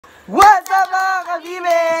What's up mga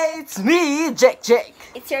Kabibeh? It's me, Jack.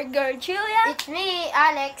 It's your girl, Julia. It's me,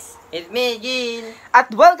 Alex. It's me, Jill. At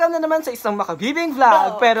welcome na naman sa isang makabibing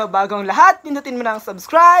vlog. Pero bagong lahat, pindutin mo na ang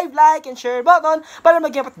subscribe, like, and share button para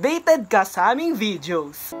maging updated ka sa aming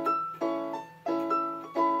videos.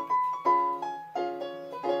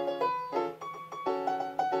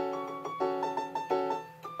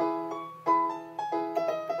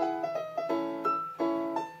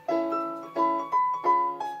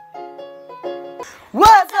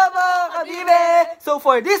 What's up mga Kabibeh? So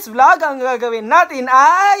for this vlog, ang gagawin natin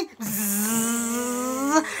ay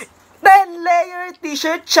 10-layer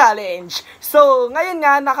t-shirt challenge. So ngayon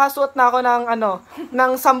nga, nakasuot na ako ng 10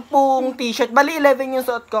 t-shirt. Bali 11 yung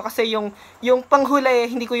suot ko kasi yung panghuli,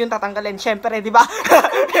 hindi ko yung tatanggalin. Syempre, di ba?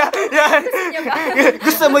 Yan.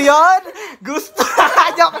 Gusto mo yon? Gusto.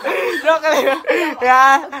 Joke lang.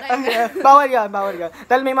 Yan. Bawal yan.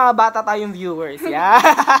 Dahil may mga bata tayong viewers. Yan.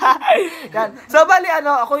 So bali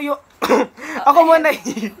ako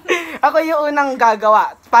yung unang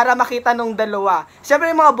gagawa para makita nung dalawa.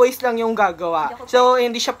 Siyempre yung mga boys lang yung gagawa. So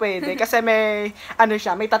hindi siya pwede kasi may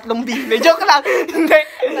may 3 bile. Joke lang. Hindi.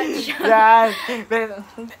 Yan.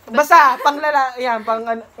 Basta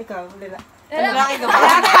ikaw, Lalaki ka ba?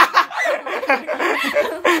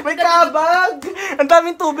 May kabag. Ang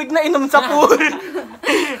daming tubig na inom sa pool.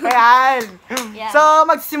 Ayan. Yeah. So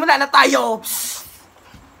magsisimula na tayo.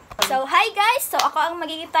 So, hi guys! So, ako ang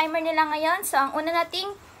magiging timer nila ngayon. So, ang una nating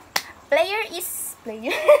player.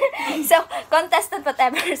 So, contestant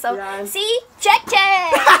whatever. So, yan. Si Check!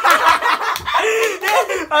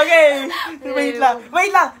 Okay. Wait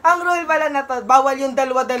lang. Ang rule pala na to, bawal yung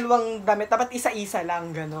dalawa-dalawang damit. Dapat isa-isa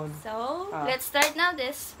lang, ganon. So, let's start now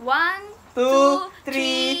this. 1, 2,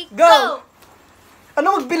 3, go!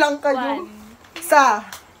 Ano magbilang kayo? 1. Isa.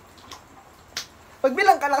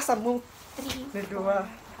 Magbilang ka lang sa mo. 3, 2,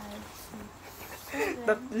 3, 4,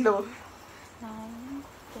 5, 6, 7, 8, 9,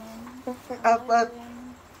 10, 4,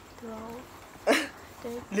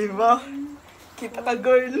 12, 5. Kita ka,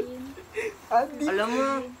 girl. Adi.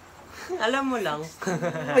 Alam mo lang.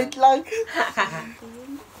 Wait lang.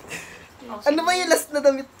 Ano ba yung last na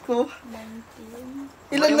damit ko?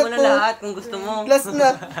 19. Ilan na Mo na po? lahat kung gusto mo. Last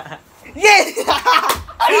na. Yes! 21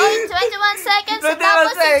 seconds. 21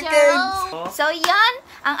 Tapos si seconds. Joe. So, yan.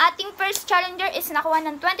 Ang ating first challenger is nakuha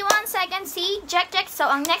ng 21 seconds si Jack. So,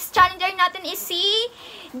 ang next challenger natin is si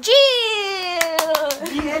Jill.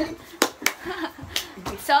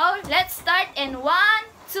 So, let's start in 1,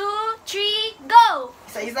 2, 3, go!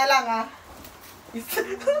 Isa-isa lang, ha? Isa.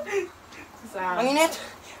 Ang init.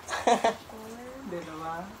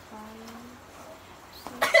 Dalawa.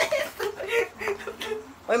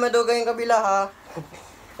 Oy, maduga yung kabila ha.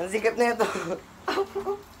 Ang sikap na ito.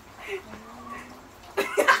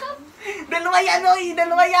 Dalawa yan, oy!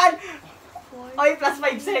 Dalawa yan! Oy, plus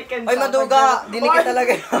 5 seconds. Oy, maduga. Dinikit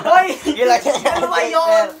talaga. Oy! Dalawa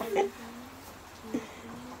yun!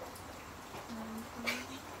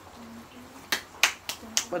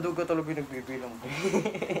 Maduga talaga yung nagbibilang.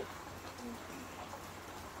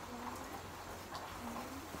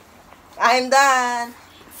 I'm done!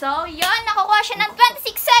 So, yun. Nakukuha siya ng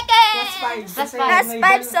 26 seconds. Plus 5. Plus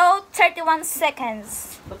 5, so 31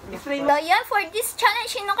 seconds. So, yan. For this challenge,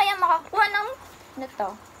 sino kaya makakuha ng ano to?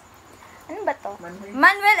 Ano ba to?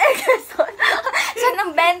 Manuel Elgason. So,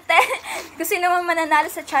 ng 20. Kung sino man mananalo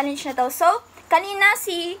sa challenge na to. So, kanina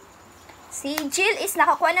si Jill is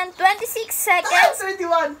nakakuha ng 26 seconds.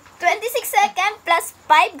 21. 26 seconds plus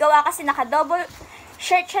 5. Gawa kasi naka-double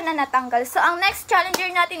shirt siya na natanggal. So, ang next challenger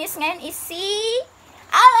natin is ngayon is si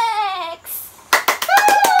Alex!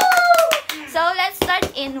 So, let's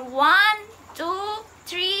start in 1, 2,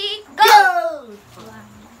 3, go!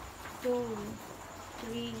 1, 2,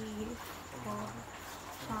 3, 4,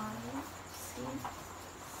 5,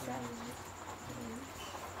 6, 7, 8,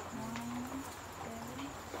 9, 10,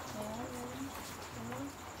 11,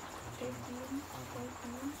 12, 13,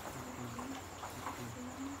 14,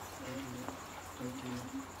 15, 16, 17,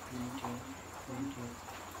 18, 19, 20,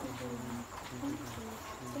 21, 22,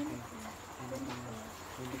 23, 24,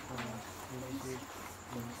 25, 26,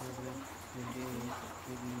 27, 28,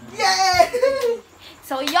 29, 30. Yeah!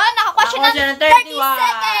 So, yun, nakakuha siya ng 30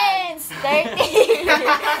 seconds!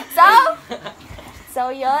 30! So,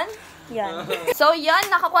 yun. So, yun,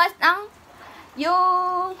 nakakuha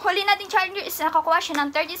yung huli nating challenger is nakakuha siya ng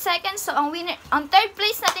 30 seconds. So, ang third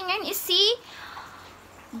place natin ngayon is si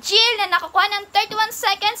Jill na nakakuha ng 31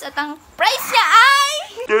 seconds at ang price niya ay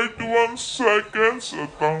 31 seconds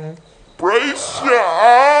at ang price niya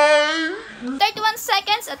ay 31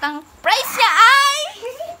 seconds at ang price niya ay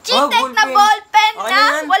G-Tech na ballpen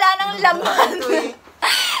na wala nang laman.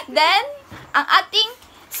 Then, ang ating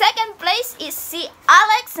second place is si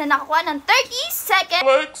Alex na nakakuha ng 30 seconds.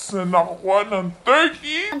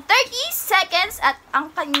 Ng 30 seconds at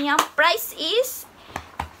ang kanyang prize is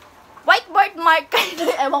whiteboard marker.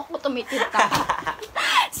 Ewan ko tumitinta.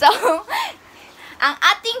 So, ang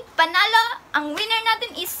ating panalo, ang winner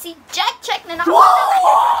natin is si Jack Check na nakakuha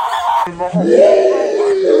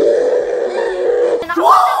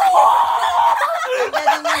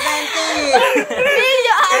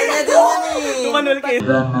Manuel Case.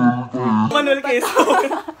 Manuel Case.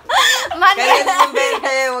 Kaya din yung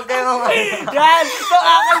 20, huwag kayo mamaya. Yan! So,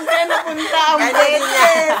 akin din napunta ang Kaya din niya.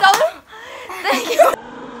 So, thank you.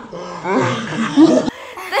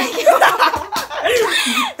 Thank you.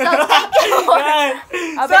 So, thank you. Yan!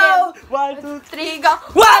 So, 1, 2, 3, go.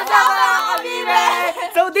 what's up mga Kabibeh?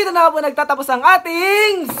 So, dito na po nagtatapos ang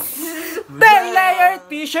ating 10-layer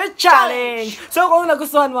t-shirt challenge. So, kung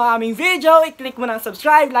nagustuhan mo ang aming video, i-click mo ng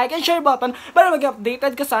subscribe, like, and share button para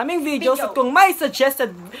mag-updated ka sa aming videos. At kung may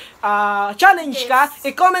suggested challenge ka,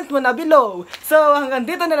 i-comment mo na below. So, hanggang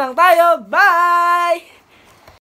dito na lang tayo. Bye!